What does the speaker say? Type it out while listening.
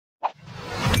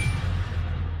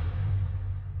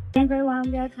Everyone,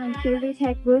 welcome to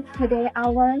Retail Group. Today,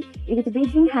 our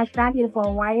exhibition has started for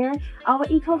a while. Our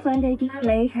eco-friendly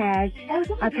display has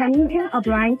a combination of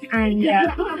bright and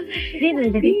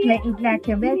vivid display effect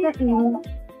whether in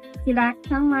direct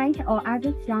sunlight or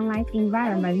other sunlight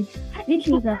environments. This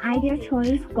is an ideal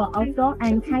choice for outdoor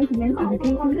and tight-vent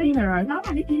application scenarios.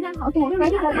 Okay,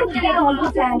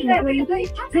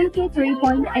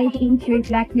 53.8-inch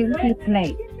reflective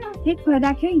display. This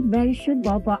product is very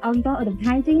suitable for outdoor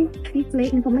advertising, display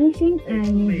information,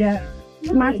 and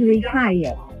smart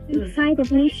retire. High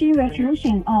definition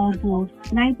resolution of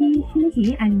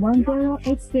 1920 and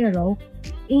 1080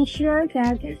 ensure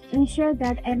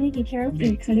that every detail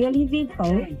is clearly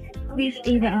visible, which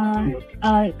is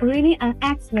really an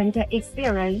excellent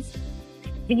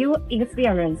view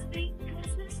experience.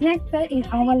 Next is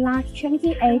our large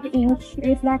 28-inch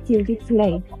reflective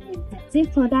display. This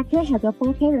product has a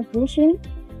 4K resolution,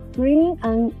 bringing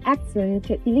an excellent,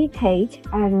 delicate,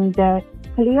 and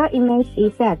clear image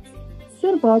effect,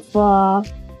 suitable for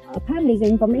public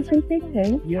information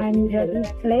system and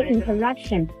display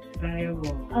interaction.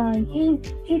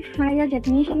 Its higher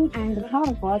definition and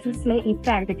powerful display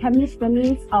effect can meet the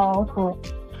needs of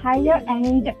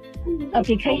higher-end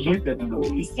applications.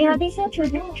 In addition to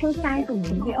these two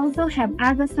sizes, we also have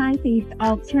other sizes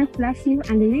of transflective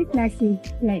and reflective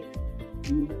display.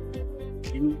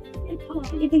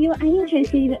 If you are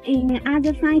interested in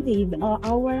other sizes or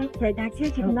our product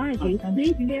technology,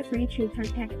 please feel free to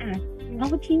contact us.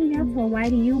 Our team will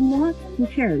provide you more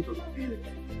detailed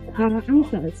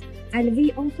answers, and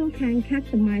we also can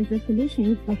customize the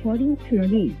solutions according to your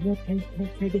needs.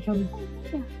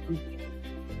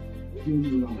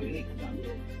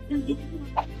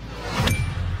 Yeah.